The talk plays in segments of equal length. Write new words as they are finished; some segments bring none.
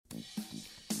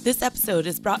This episode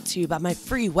is brought to you by my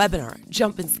free webinar,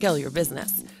 Jump and Scale Your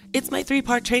Business. It's my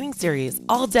 3-part training series,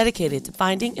 all dedicated to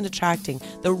finding and attracting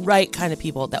the right kind of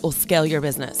people that will scale your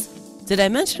business. Did I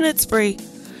mention it's free?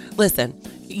 Listen,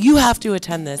 you have to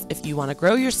attend this if you want to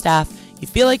grow your staff, you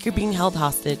feel like you're being held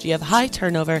hostage, you have high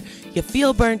turnover, you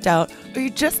feel burnt out, or you're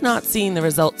just not seeing the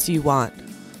results you want.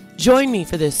 Join me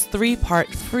for this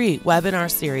 3-part free webinar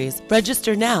series.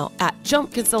 Register now at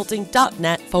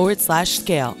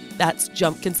jumpconsulting.net/scale. That's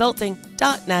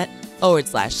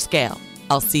jumpconsulting.net/scale.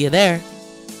 I'll see you there.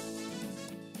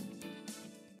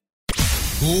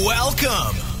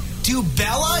 Welcome to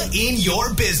Bella in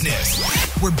Your Business,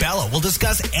 where Bella will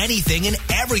discuss anything and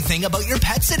everything about your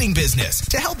pet sitting business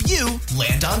to help you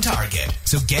land on target.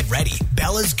 So get ready.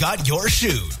 Bella's got your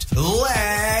shoot.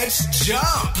 Let's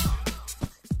jump.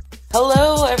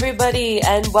 Hello, everybody,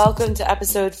 and welcome to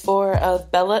episode 4 of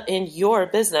Bella in Your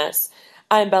Business.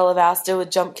 I'm Bella Vasta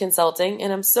with Jump Consulting,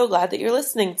 and I'm so glad that you're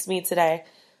listening to me today.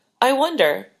 I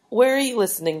wonder, where are you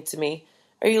listening to me?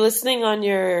 Are you listening on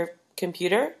your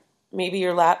computer? Maybe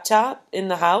your laptop, in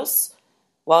the house,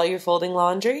 while you're folding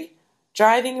laundry,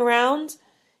 driving around,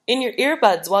 in your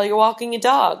earbuds while you're walking a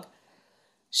dog?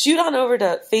 Shoot on over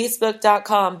to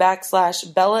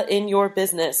facebook.com/Bella in Your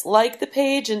Business. Like the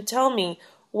page and tell me,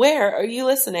 where are you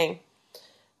listening?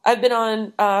 I've been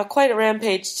on quite a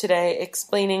rampage today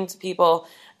explaining to people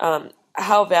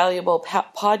how valuable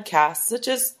podcasts, such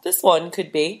as this one,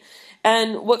 could be,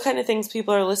 and what kind of things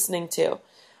people are listening to.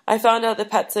 I found out that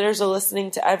pet sitters are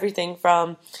listening to everything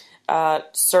from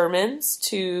sermons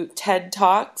to TED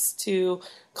Talks to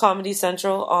Comedy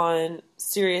Central on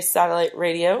Sirius Satellite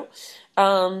Radio,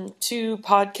 to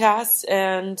podcasts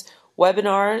and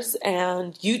webinars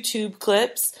and YouTube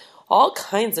clips, all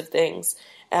kinds of things.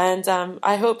 And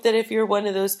I hope that if you're one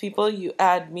of those people, you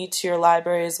add me to your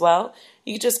library as well.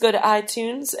 You could just go to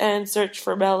iTunes and search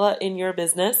for Bella in Your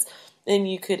Business,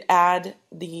 and you could add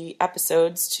the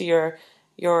episodes to your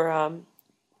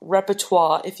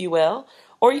repertoire, if you will.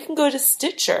 Or you can go to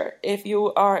Stitcher if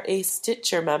you are a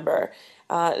Stitcher member.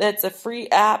 That's a free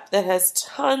app that has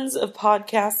tons of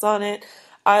podcasts on it.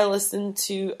 I listen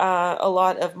to a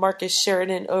lot of Marcus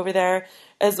Sheridan over there,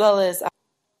 as well as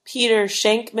Peter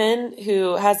Shankman,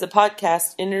 who has a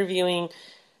podcast interviewing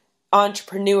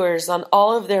entrepreneurs on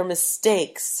all of their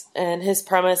mistakes. And his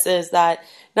premise is that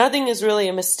nothing is really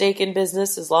a mistake in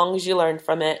business as long as you learn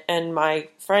from it. And my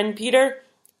friend Peter,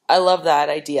 I love that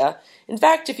idea. In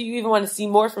fact, if you even want to see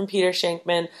more from Peter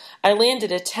Shankman, I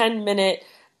landed a 10-minute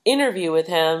interview with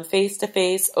him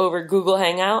face-to-face over Google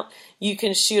Hangout. You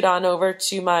can shoot on over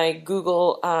to my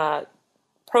Google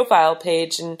profile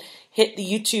page and hit the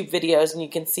YouTube videos and you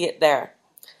can see it there.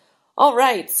 All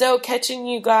right, so catching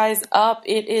you guys up,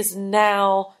 it is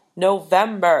now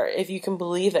November, if you can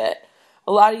believe it.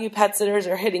 A lot of you pet sitters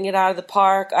are hitting it out of the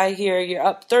park. I hear you're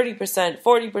up 30%,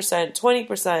 40%,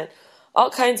 20%, all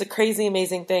kinds of crazy,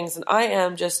 amazing things, and I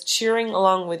am just cheering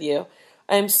along with you.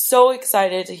 I am so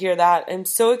excited to hear that. I'm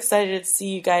so excited to see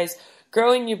you guys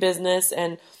growing your business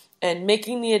and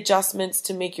making the adjustments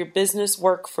to make your business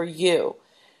work for you.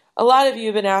 A lot of you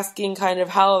have been asking kind of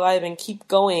how have I been keep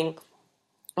going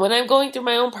when I'm going through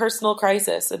my own personal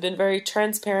crisis. I've been very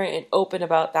transparent and open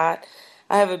about that.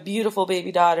 I have a beautiful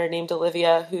baby daughter named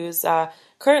Olivia who's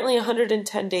currently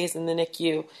 110 days in the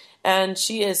NICU, and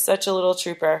she is such a little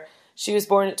trooper. She was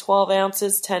born at 12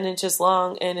 ounces, 10 inches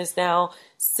long, and is now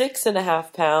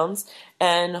 6.5 pounds,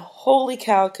 and holy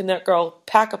cow, can that girl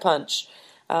pack a punch.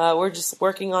 We're just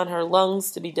working on her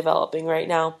lungs to be developing right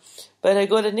now. But I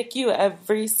go to NICU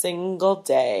every single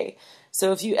day.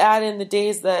 So if you add in the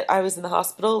days that I was in the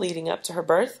hospital leading up to her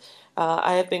birth,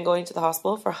 I have been going to the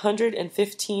hospital for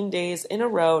 115 days in a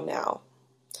row now.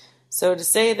 So to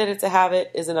say that it's a habit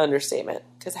is an understatement,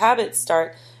 because habits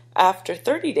start after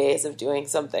 30 days of doing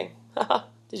something.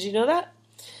 Did you know that?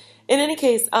 In any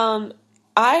case, I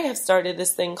have started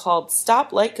this thing called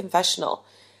Stoplight Confessional.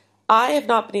 I have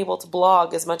not been able to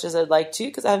blog as much as I'd like to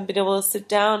because I haven't been able to sit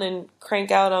down and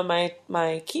crank out on my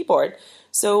keyboard.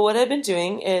 So what I've been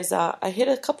doing is I hit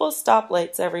a couple of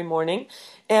stoplights every morning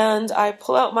and I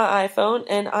pull out my iPhone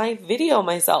and I video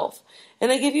myself.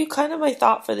 And I give you kind of my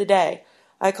thought for the day.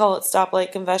 I call it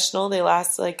Stoplight Confessional. They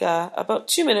last like about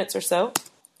 2 minutes or so,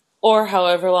 or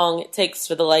however long it takes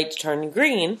for the light to turn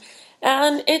green.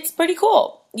 And it's pretty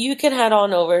cool. You can head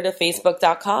on over to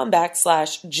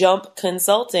facebook.com/Jump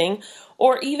Consulting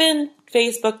or even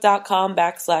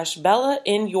facebook.com/Bella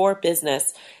in Your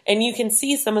Business. And you can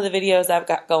see some of the videos I've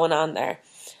got going on there.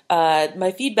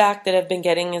 My feedback that I've been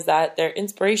getting is that they're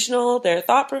inspirational, they're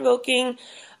thought-provoking.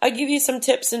 I give you some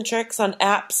tips and tricks on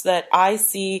apps that I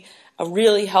see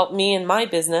really helped me in my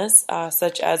business,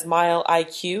 such as Mile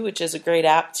IQ, which is a great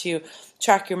app to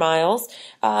track your miles,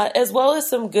 as well as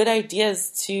some good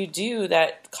ideas to do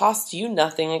that cost you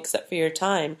nothing except for your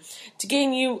time to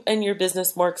gain you and your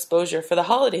business more exposure for the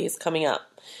holidays coming up.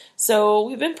 So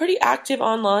we've been pretty active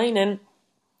online, and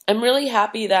I'm really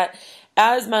happy that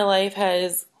as my life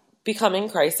has become in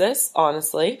crisis,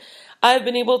 honestly, I've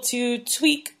been able to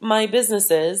tweak my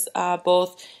businesses,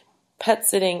 both pet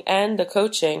sitting and the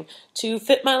coaching, to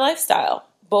fit my lifestyle.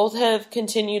 Both have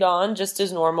continued on just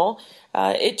as normal.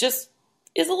 It just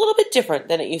is a little bit different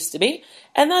than it used to be,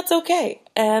 and that's okay.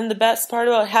 And the best part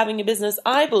about having a business,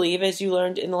 I believe, as you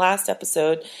learned in the last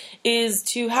episode, is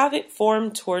to have it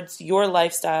formed towards your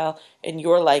lifestyle and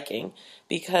your liking,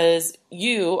 because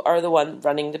you are the one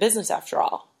running the business after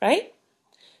all, right?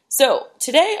 So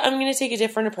today I'm going to take a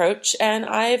different approach, and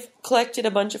I've collected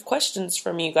a bunch of questions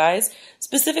from you guys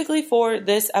specifically for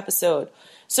this episode.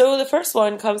 So the first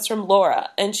one comes from Laura,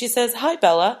 and she says, "Hi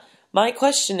Bella, my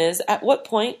question is, at what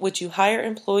point would you hire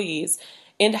employees,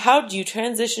 and how do you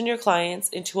transition your clients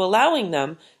into allowing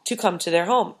them to come to their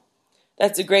home?"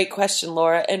 That's a great question,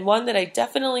 Laura, and one that I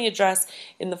definitely address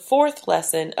in the 4th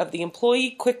lesson of the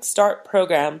Employee Quick Start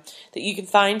program that you can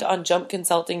find on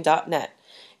jumpconsulting.net.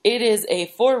 It is a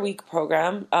 4-week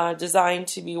program designed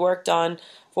to be worked on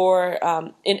for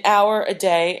an hour a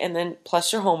day and then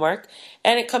plus your homework.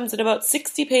 And it comes in about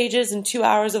 60 pages and 2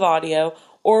 hours of audio,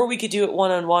 or we could do it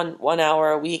one-on-one, 1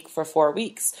 hour a week for 4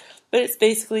 weeks. But it's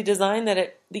basically designed that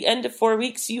at the end of 4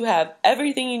 weeks, you have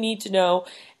everything you need to know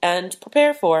and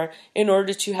prepare for in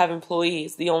order to have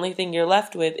employees. The only thing you're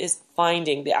left with is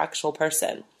finding the actual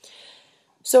person.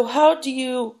 So how do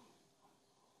you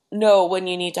know when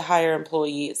you need to hire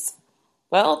employees?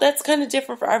 Well, that's kind of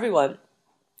different for everyone.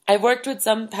 I've worked with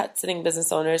some pet sitting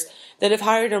business owners that have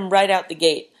hired them right out the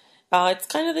gate. It's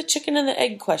kind of the chicken and the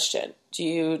egg question.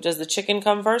 Does the chicken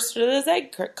come first or does the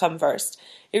egg come first?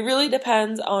 It really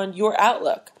depends on your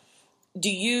outlook. Do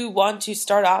you want to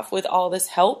start off with all this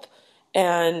help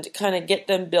and kind of get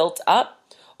them built up?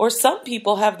 Or some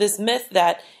people have this myth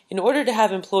that in order to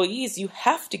have employees, you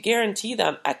have to guarantee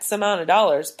them X amount of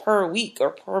dollars per week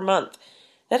or per month.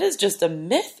 That is just a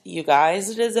myth, you guys.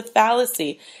 It is a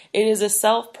fallacy. It is a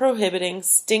self-prohibiting,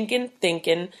 stinking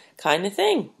thinking kind of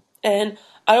thing. And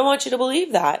I don't want you to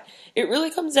believe that. It really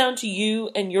comes down to you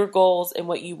and your goals and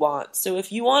what you want. So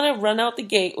if you want to run out the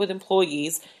gate with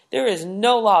employees, there is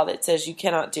no law that says you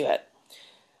cannot do it.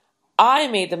 I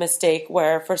made the mistake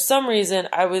where for some reason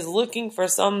I was looking for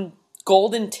some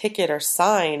golden ticket or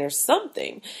sign or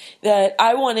something that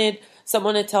I wanted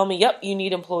someone to tell me, yep, you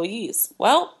need employees.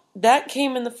 Well, that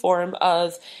came in the form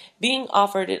of being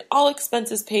offered an all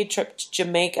expenses paid trip to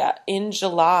Jamaica in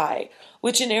July,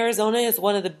 which in Arizona is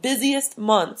one of the busiest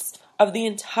months of the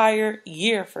entire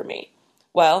year for me.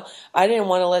 Well, I didn't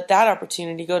want to let that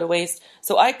opportunity go to waste,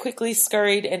 so I quickly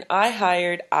scurried and I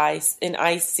hired an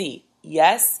IC.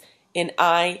 Yes, an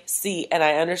IC. And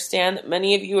I understand that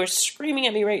many of you are screaming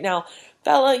at me right now,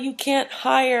 Bella, you can't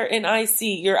hire an IC.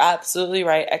 You're absolutely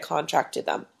right. I contracted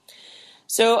them.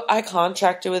 So I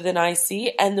contracted with an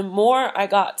IC, and the more I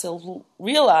got to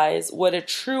realize what a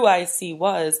true IC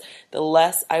was, the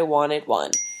less I wanted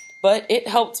one. But it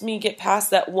helped me get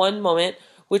past that one moment,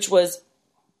 which was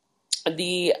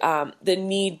the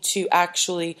need to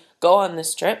actually go on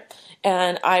this trip,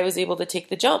 and I was able to take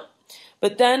the jump.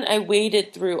 But then I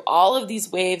waded through all of these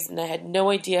waves, and I had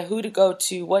no idea who to go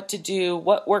to, what to do,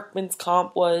 what workman's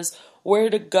comp was, where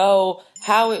to go,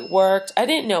 how it worked. I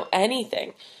didn't know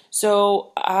anything.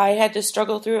 So I had to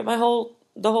struggle through it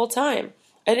the whole time.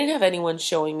 I didn't have anyone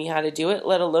showing me how to do it,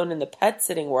 let alone in the pet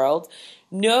sitting world.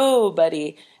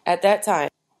 Nobody at that time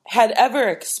had ever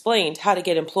explained how to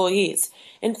get employees.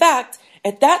 In fact,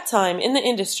 at that time in the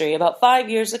industry, about 5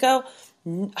 years ago,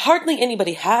 hardly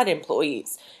anybody had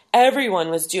employees. Everyone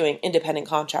was doing independent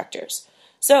contractors.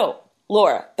 So,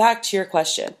 Laura, back to your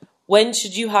question. When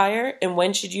should you hire and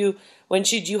when should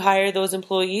you hire those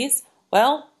employees?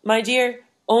 Well, my dear,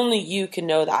 only you can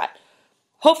know that.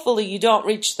 Hopefully you don't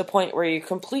reach the point where you're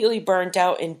completely burnt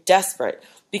out and desperate,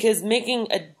 because making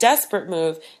a desperate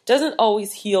move doesn't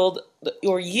always yield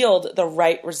the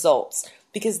right results,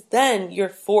 because then you're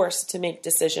forced to make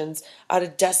decisions out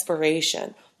of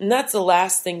desperation, and that's the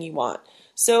last thing you want.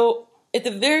 So at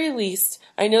the very least,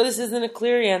 I know this isn't a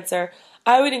clear answer,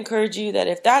 I would encourage you that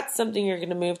if that's something you're going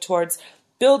to move towards,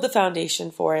 build the foundation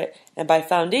for it. And by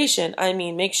foundation, I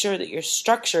mean make sure that your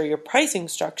structure, your pricing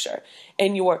structure,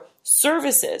 and your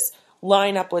services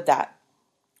line up with that.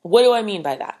 What do I mean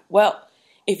by that? Well,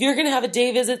 if you're going to have a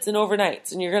day visits and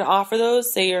overnights and you're going to offer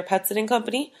those, say you're a pet sitting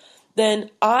company, then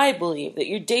I believe that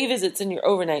your day visits and your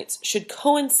overnights should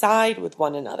coincide with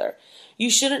one another. You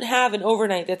shouldn't have an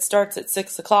overnight that starts at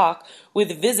 6 o'clock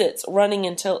with visits running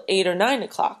until 8 or 9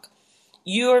 o'clock.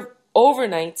 Your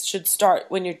overnights should start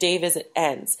when your day visit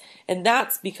ends. And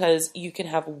that's because you can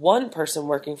have one person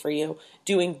working for you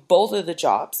doing both of the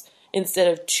jobs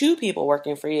instead of two people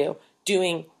working for you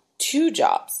doing two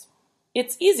jobs.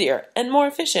 It's easier and more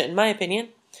efficient, in my opinion.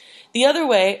 The other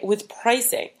way with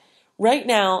pricing. Right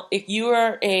now, if you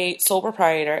are a sole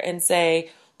proprietor and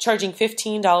say charging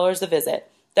 $15 a visit,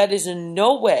 that is in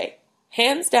no way,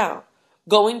 hands down,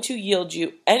 going to yield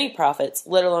you any profits,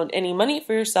 let alone any money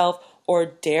for yourself, or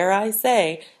dare I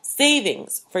say,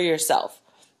 savings for yourself.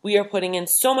 We are putting in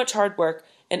so much hard work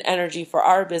and energy for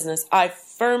our business. I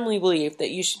firmly believe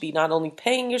that you should be not only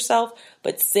paying yourself,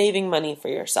 but saving money for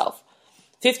yourself.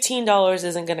 $15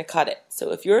 isn't going to cut it.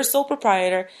 So if you're a sole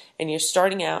proprietor and you're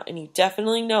starting out and you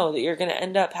definitely know that you're going to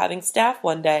end up having staff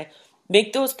one day,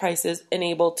 make those prices and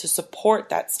able to support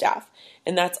that staff.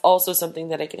 And that's also something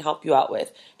that I can help you out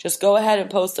with. Just go ahead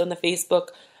and post on the Facebook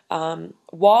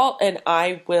wall and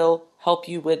I will help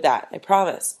you with that. I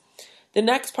promise. The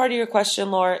next part of your question,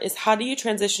 Laura, is how do you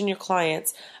transition your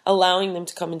clients, allowing them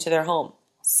to come into their home?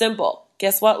 Simple.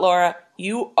 Guess what, Laura?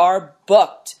 You are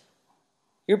booked.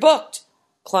 You're booked.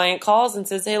 Client calls and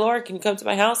says, hey, Laura, can you come to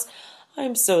my house?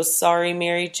 I'm so sorry,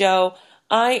 Mary Jo.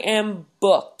 I am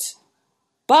booked.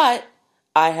 But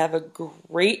I have a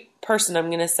great person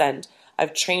I'm going to send.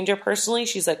 I've trained her personally.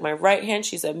 She's like my right hand.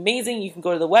 She's amazing. You can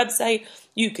go to the website.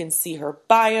 You can see her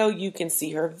bio. You can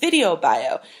see her video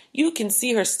bio. You can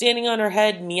see her standing on her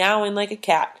head, meowing like a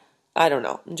cat. I don't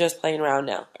know. I'm just playing around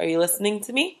now. Are you listening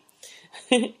to me?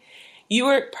 You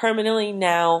are permanently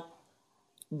now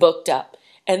booked up.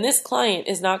 And this client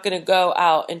is not going to go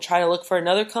out and try to look for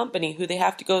another company who they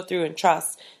have to go through and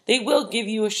trust. They will give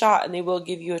you a shot and they will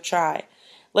give you a try.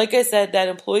 Like I said, that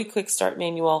employee quick start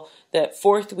manual, that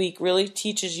 4th week really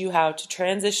teaches you how to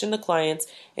transition the clients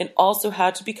and also how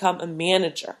to become a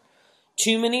manager.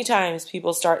 Too many times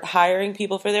people start hiring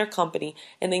people for their company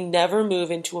and they never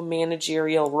move into a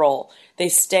managerial role. They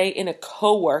stay in a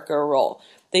coworker role.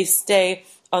 They stay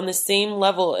on the same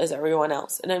level as everyone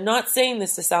else. And I'm not saying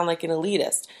this to sound like an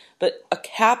elitist, but a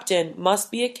captain must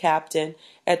be a captain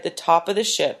at the top of the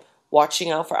ship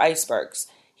watching out for icebergs.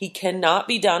 He cannot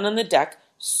be down on the deck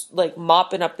like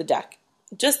mopping up the deck.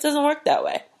 It just doesn't work that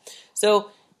way.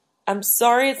 So I'm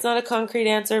sorry it's not a concrete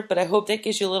answer, but I hope that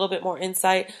gives you a little bit more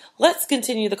insight. Let's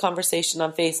continue the conversation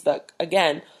on Facebook.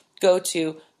 Again, go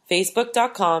to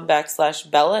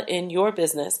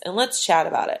facebook.com/BellaInYourBusiness and let's chat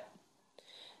about it.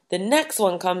 The next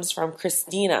one comes from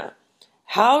Christina.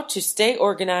 How to stay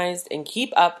organized and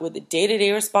keep up with the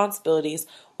day-to-day responsibilities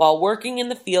while working in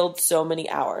the field so many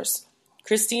hours.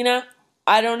 Christina,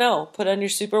 I don't know. Put on your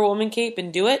Superwoman cape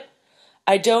and do it.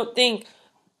 I don't think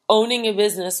owning a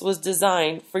business was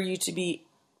designed for you to be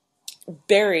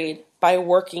buried by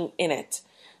working in it.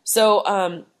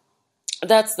 So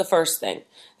that's the first thing.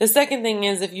 The second thing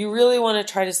is if you really want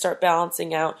to try to start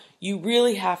balancing out, you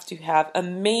really have to have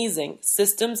amazing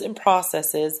systems and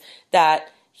processes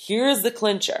that, here's the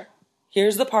clincher.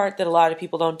 Here's the part that a lot of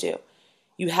people don't do.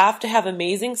 You have to have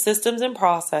amazing systems and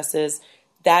processes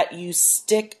that you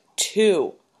stick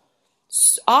to.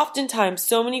 Oftentimes,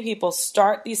 so many people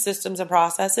start these systems and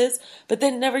processes, but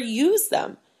then never use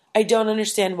them. I don't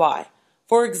understand why.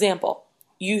 For example,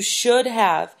 you should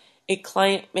have a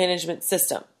client management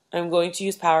system. I'm going to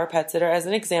use Power Pet Sitter as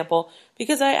an example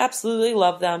because I absolutely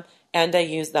love them and I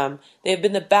use them. They have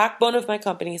been the backbone of my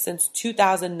company since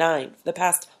 2009, for the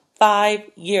past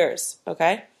 5 years,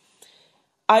 okay?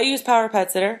 I use Power Pet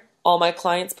Sitter. All my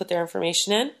clients put their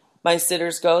information in. My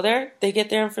sitters go there. They get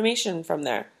their information from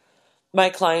there. My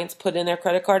clients put in their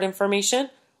credit card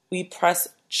information. We press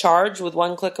charge with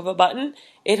one click of a button.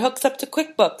 It hooks up to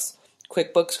QuickBooks.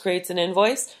 QuickBooks creates an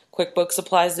invoice. QuickBooks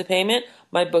applies the payment.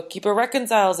 My bookkeeper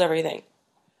reconciles everything.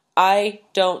 I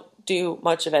don't do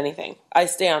much of anything. I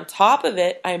stay on top of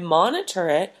it. I monitor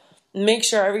it, make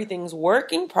sure everything's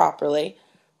working properly,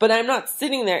 but I'm not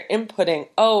sitting there inputting,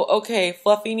 oh, okay,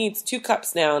 Fluffy needs 2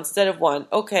 cups now instead of 1.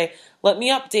 Okay, let me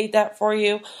update that for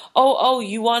you. Oh,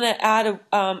 you want to add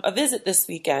a visit this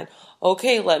weekend.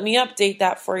 Okay, let me update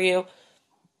that for you.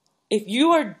 If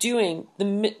you are doing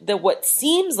the what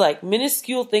seems like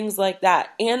minuscule things like that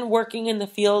and working in the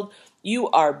field, you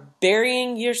are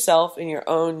burying yourself in your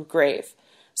own grave.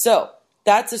 So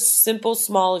that's a simple,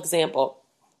 small example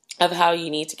of how you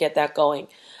need to get that going.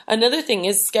 Another thing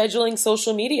is scheduling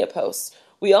social media posts.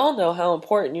 We all know how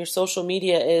important your social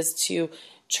media is to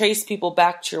trace people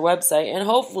back to your website, and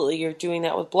hopefully you're doing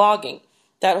that with blogging.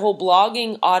 That whole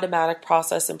blogging automatic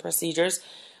process and procedures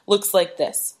looks like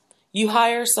this. You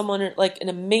hire someone like an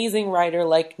amazing writer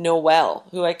like Noelle,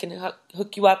 who I can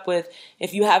hook you up with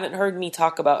if you haven't heard me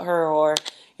talk about her, or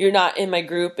you're not in my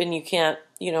group and you can't,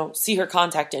 see her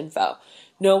contact info.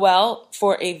 Noelle,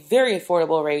 for a very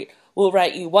affordable rate, will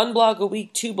write you 1 blog a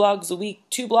week, 2 blogs a week,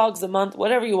 2 blogs a month,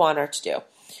 whatever you want her to do.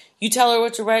 You tell her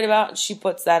what to write about, and she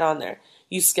puts that on there.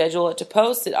 You schedule it to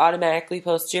post, it automatically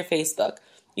posts to your Facebook.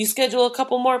 You schedule a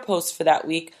couple more posts for that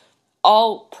week,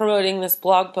 all promoting this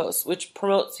blog post, which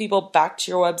promotes people back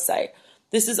to your website.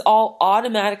 This is all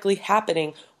automatically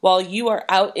happening while you are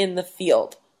out in the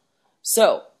field.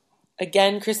 So,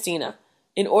 again, Christina,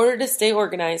 in order to stay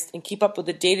organized and keep up with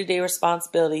the day-to-day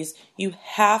responsibilities, you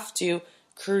have to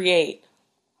create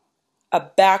a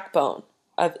backbone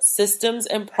of systems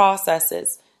and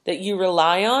processes that you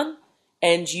rely on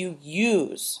and you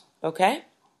use, okay?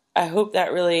 I hope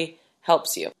that really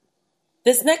helps you.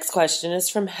 This next question is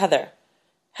from Heather.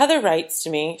 Heather writes to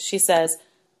me, she says,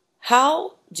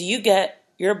 how do you get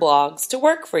your blogs to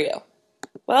work for you?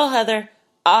 Well, Heather,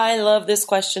 I love this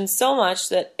question so much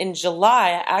that in July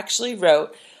I actually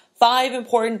wrote 5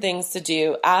 important things to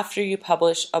do after you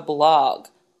publish a blog,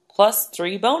 plus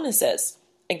 3 bonuses.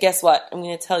 And guess what? I'm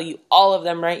going to tell you all of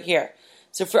them right here.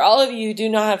 So for all of you who do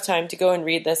not have time to go and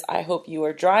read this, I hope you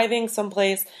are driving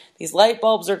someplace. These light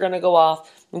bulbs are going to go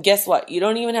off. And guess what? You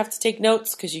don't even have to take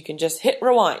notes because you can just hit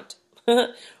rewind.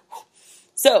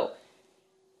 So,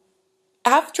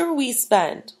 after we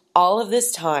spend all of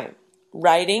this time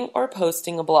writing or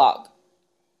posting a blog,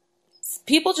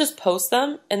 people just post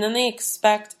them and then they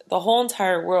expect the whole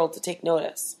entire world to take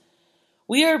notice.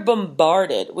 We are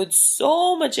bombarded with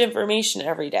so much information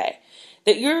every day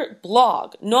that your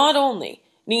blog not only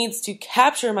needs to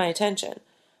capture my attention,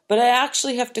 but I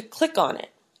actually have to click on it.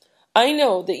 I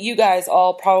know that you guys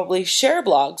all probably share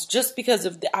blogs just because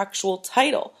of the actual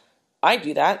title. I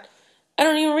do that. I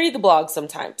don't even read the blog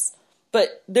sometimes.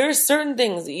 But there's certain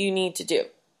things that you need to do.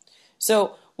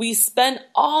 So we spend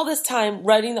all this time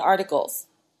writing the articles.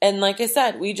 And like I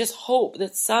said, we just hope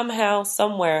that somehow,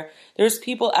 somewhere, there's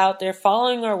people out there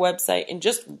following our website and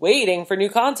just waiting for new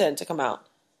content to come out.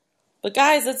 But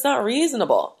guys, that's not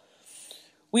reasonable.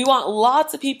 We want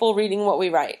lots of people reading what we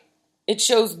write. It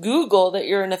shows Google that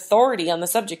you're an authority on the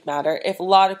subject matter if a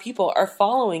lot of people are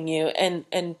following you and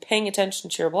paying attention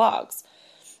to your blogs.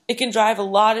 It can drive a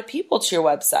lot of people to your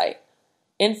website.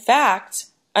 In fact,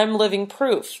 I'm living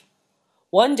proof.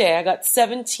 One day I got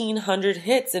 1,700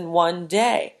 hits in one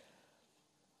day.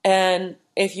 And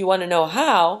if you want to know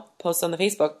how, post on the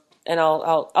Facebook, and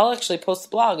I'll actually post the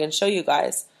blog and show you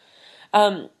guys.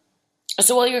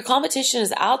 So while your competition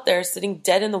is out there sitting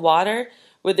dead in the water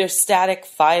with their static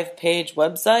 5-page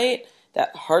website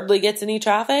that hardly gets any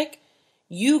traffic,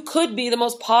 you could be the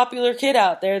most popular kid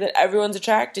out there that everyone's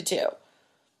attracted to.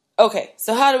 Okay,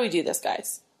 so how do we do this,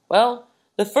 guys? Well,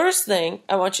 the first thing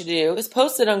I want you to do is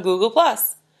post it on Google+.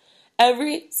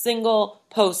 Every single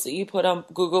post that you put on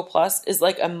Google+ is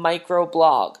like a micro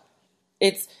blog.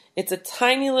 It's a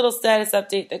tiny little status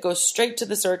update that goes straight to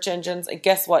the search engines, and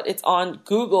guess what? It's on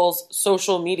Google's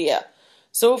social media.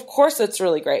 So of course it's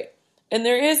really great. And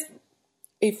there is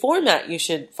a format you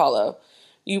should follow.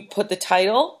 You put the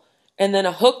title and then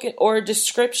a hook or a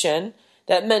description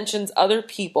that mentions other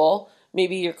people.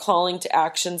 Maybe you're calling to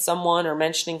action someone or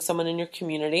mentioning someone in your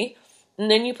community.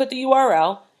 And then you put the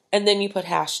URL and then you put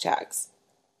hashtags.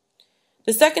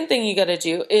 The second thing you got to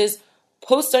do is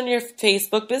post on your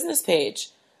Facebook business page.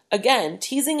 Again,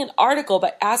 teasing an article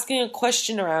by asking a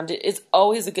question around it is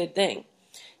always a good thing.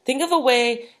 Think of a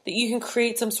way that you can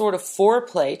create some sort of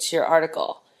foreplay to your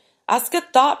article. Ask a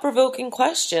thought-provoking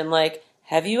question like,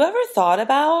 have you ever thought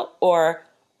about, or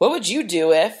what would you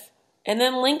do if, and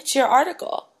then link to your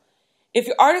article. If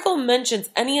your article mentions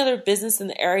any other business in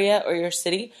the area or your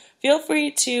city, feel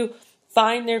free to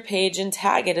find their page and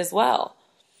tag it as well.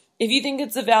 If you think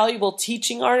it's a valuable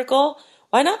teaching article,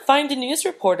 why not find a news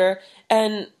reporter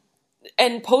and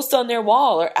post on their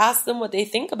wall or ask them what they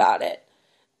think about it?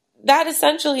 That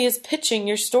essentially is pitching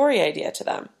your story idea to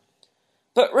them.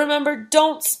 But remember,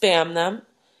 don't spam them,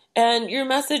 and your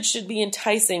message should be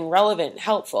enticing, relevant,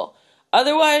 helpful.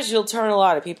 Otherwise, you'll turn a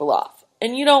lot of people off,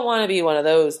 and you don't want to be one of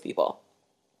those people.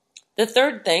 The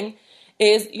third thing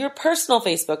is your personal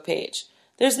Facebook page.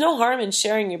 There's no harm in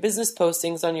sharing your business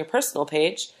postings on your personal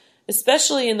page,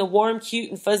 especially in the warm, cute,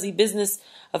 and fuzzy business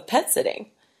of pet sitting.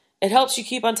 It helps you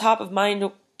keep top of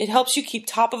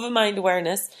mind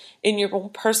awareness in your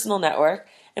personal network,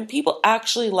 and people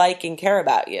actually like and care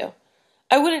about you.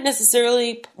 I wouldn't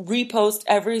necessarily repost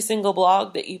every single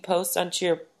blog that you post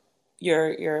onto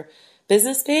your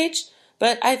business page,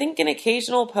 But I think an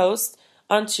occasional post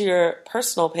onto your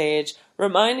personal page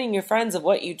reminding your friends of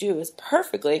what you do is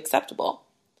perfectly acceptable.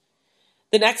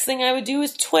 The next thing I would do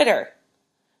is Twitter.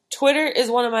 Twitter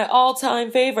is one of my all-time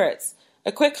favorites.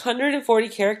 A quick 140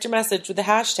 character message with a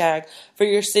hashtag for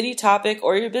your city topic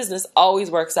or your business always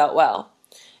works out well.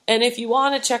 And if you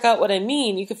want to check out what I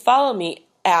mean, you can follow me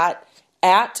at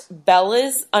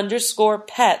Bellas_pets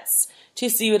to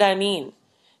see what I mean.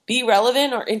 Be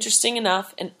relevant or interesting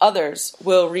enough and others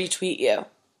will retweet you.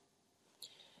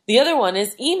 The other one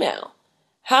is email.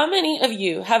 How many of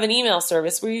you have an email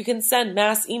service where you can send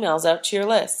mass emails out to your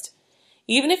list?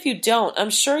 Even if you don't,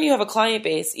 I'm sure you have a client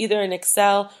base, either in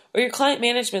Excel or your client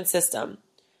management system.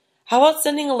 How about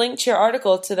sending a link to your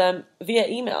article to them via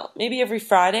email? Maybe every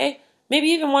Friday, maybe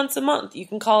even once a month. You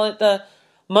can call it the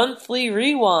monthly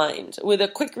rewind with a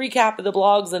quick recap of the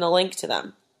blogs and a link to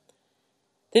them.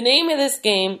 The name of this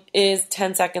game is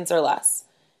 10 seconds or less.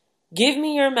 Give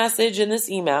me your message in this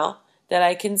email that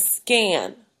I can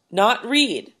scan, not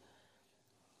read.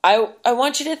 I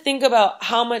want you to think about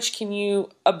how much can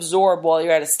you absorb while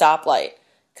you're at a stoplight.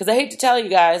 Because I hate to tell you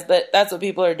guys, but that's what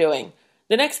people are doing.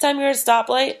 The next time you're at a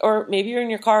stoplight, or maybe you're in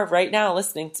your car right now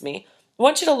listening to me, I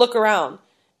want you to look around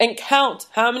and count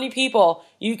how many people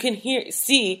you can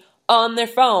see on their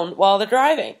phone while they're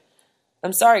driving.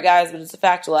 I'm sorry, guys, but it's a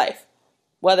fact of life,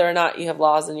 whether or not you have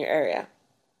laws in your area.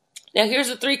 Now, here's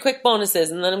the 3 quick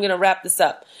bonuses, and then I'm going to wrap this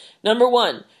up. Number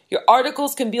 1, your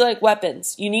articles can be like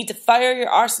weapons. You need to fire your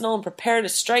arsenal and prepare to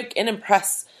strike and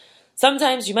impress.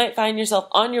 Sometimes you might find yourself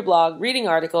on your blog reading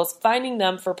articles, finding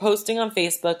them for posting on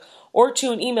Facebook or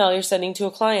to an email you're sending to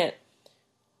a client.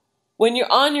 When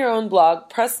you're on your own blog,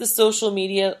 press the social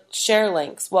media share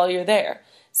links while you're there.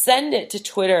 Send it to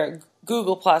Twitter,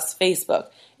 Google+, Facebook.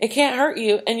 It can't hurt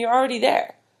you, and you're already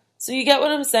there. So you get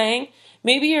what I'm saying?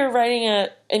 Maybe you're writing a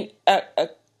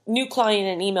new client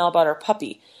an email about her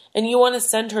puppy, and you want to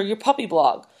send her your puppy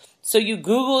blog. So you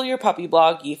Google your puppy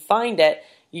blog, you find it,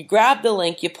 you grab the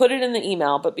link, you put it in the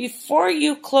email, but before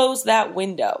you close that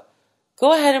window,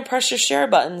 go ahead and press your share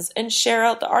buttons and share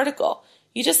out the article.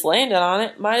 You just landed on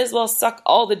it, might as well suck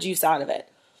all the juice out of it.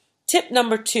 Tip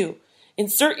number 2,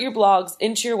 insert your blogs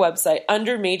into your website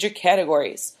under major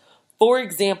categories. For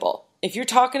example, if you're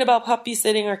talking about puppy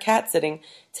sitting or cat sitting,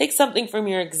 take something from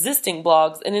your existing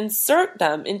blogs and insert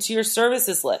them into your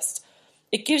services list.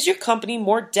 It gives your company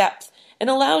more depth and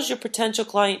allows your potential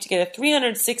client to get a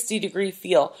 360-degree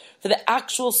feel for the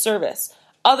actual service,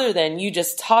 other than you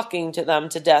just talking to them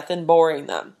to death and boring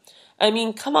them. I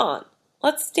mean, come on.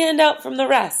 Let's stand out from the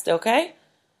rest, okay?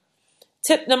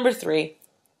 Tip number 3.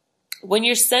 When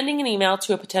you're sending an email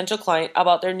to a potential client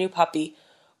about their new puppy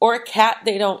or a cat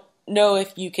they don't know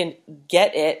if you can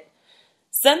get it,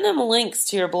 send them links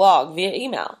to your blog via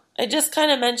email. I just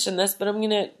kind of mentioned this, but I'm going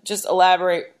to just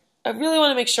elaborate. I really want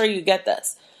to make sure you get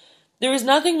this. There is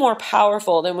nothing more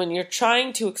powerful than when you're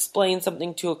trying to explain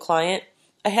something to a client.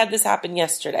 I had this happen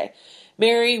yesterday.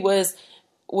 Mary was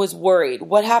worried.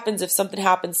 What happens if something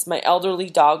happens to my elderly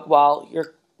dog while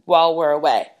we're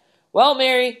away? Well,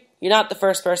 Mary, you're not the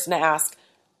first person to ask.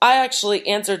 I actually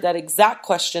answered that exact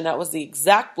question. That was the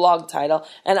exact blog title,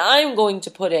 and I'm going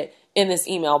to put it in this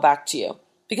email back to you.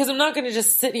 Because I'm not going to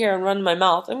just sit here and run my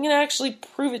mouth. I'm going to actually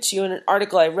prove it to you in an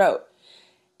article I wrote.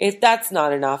 If that's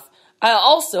not enough, I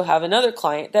also have another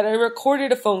client that I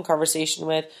recorded a phone conversation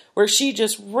with where she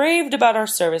just raved about our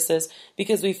services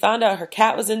because we found out her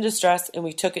cat was in distress and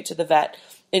we took it to the vet.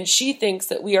 And she thinks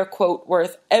that we are, quote,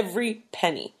 worth every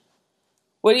penny.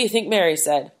 What do you think Mary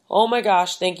said? Oh my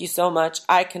gosh, thank you so much.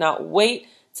 I cannot wait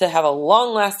to have a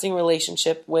long-lasting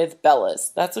relationship with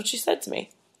Bellas. That's what she said to me.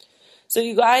 So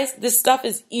you guys, this stuff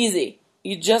is easy.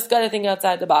 You just got to think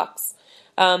outside the box.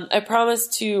 I promise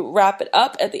to wrap it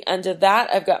up at the end of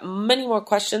that. I've got many more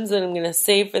questions that I'm going to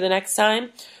save for the next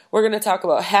time. We're going to talk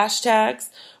about hashtags.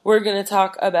 We're going to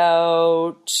talk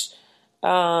about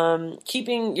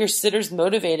keeping your sitters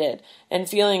motivated and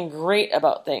feeling great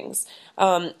about things.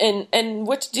 And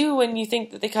what to do when you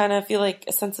think that they kind of feel like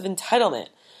a sense of entitlement.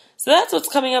 So that's what's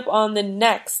coming up on the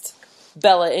next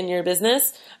Bella in Your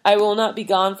Business. I will not be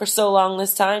gone for so long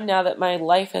this time now that my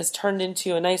life has turned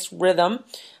into a nice rhythm.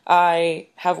 I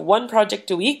have 1 project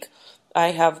a week.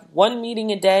 I have 1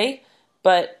 meeting a day,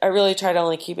 but I really try to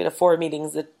only keep it to 4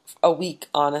 meetings a week,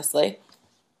 honestly.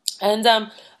 And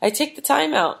I take the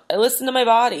time out. I listen to my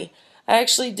body. I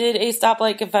actually did a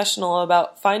stoplight confessional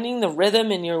about finding the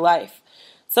rhythm in your life.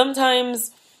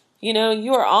 Sometimes,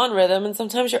 you are on rhythm, and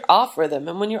sometimes you're off rhythm.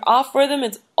 And when you're off rhythm,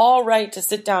 it's all right to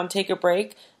sit down, take a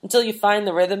break until you find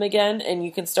the rhythm again, and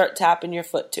you can start tapping your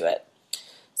foot to it.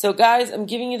 So guys, I'm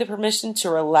giving you the permission to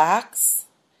relax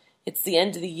It's the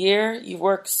end of the year. You've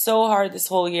worked so hard this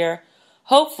whole year.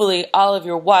 Hopefully, all of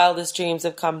your wildest dreams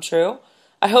have come true.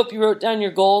 I hope you wrote down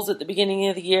your goals at the beginning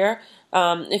of the year.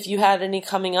 If you had any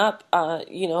coming up,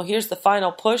 here's the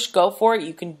final push. Go for it.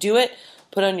 You can do it.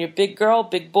 Put on your big girl,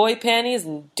 big boy panties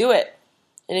and do it.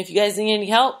 And if you guys need any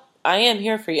help, I am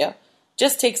here for you.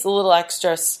 Just takes a little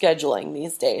extra scheduling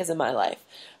these days in my life.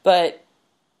 But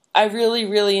I really,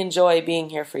 really enjoy being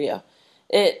here for you.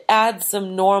 It adds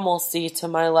some normalcy to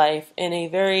my life in a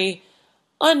very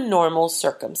unnormal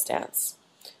circumstance.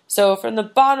 So from the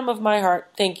bottom of my heart,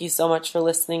 thank you so much for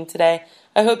listening today.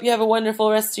 I hope you have a wonderful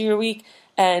rest of your week.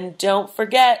 And don't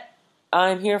forget,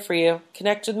 I'm here for you.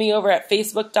 Connect with me over at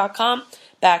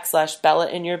facebook.com/Bella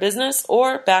in your business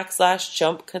or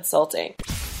 /Jump Consulting.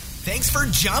 Thanks for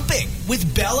jumping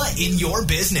with Bella in your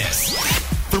business.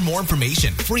 For more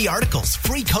information, free articles,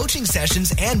 free coaching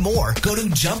sessions, and more, go to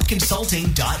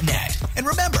jumpconsulting.net. And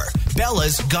remember,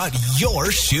 Bella's got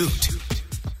your shoot.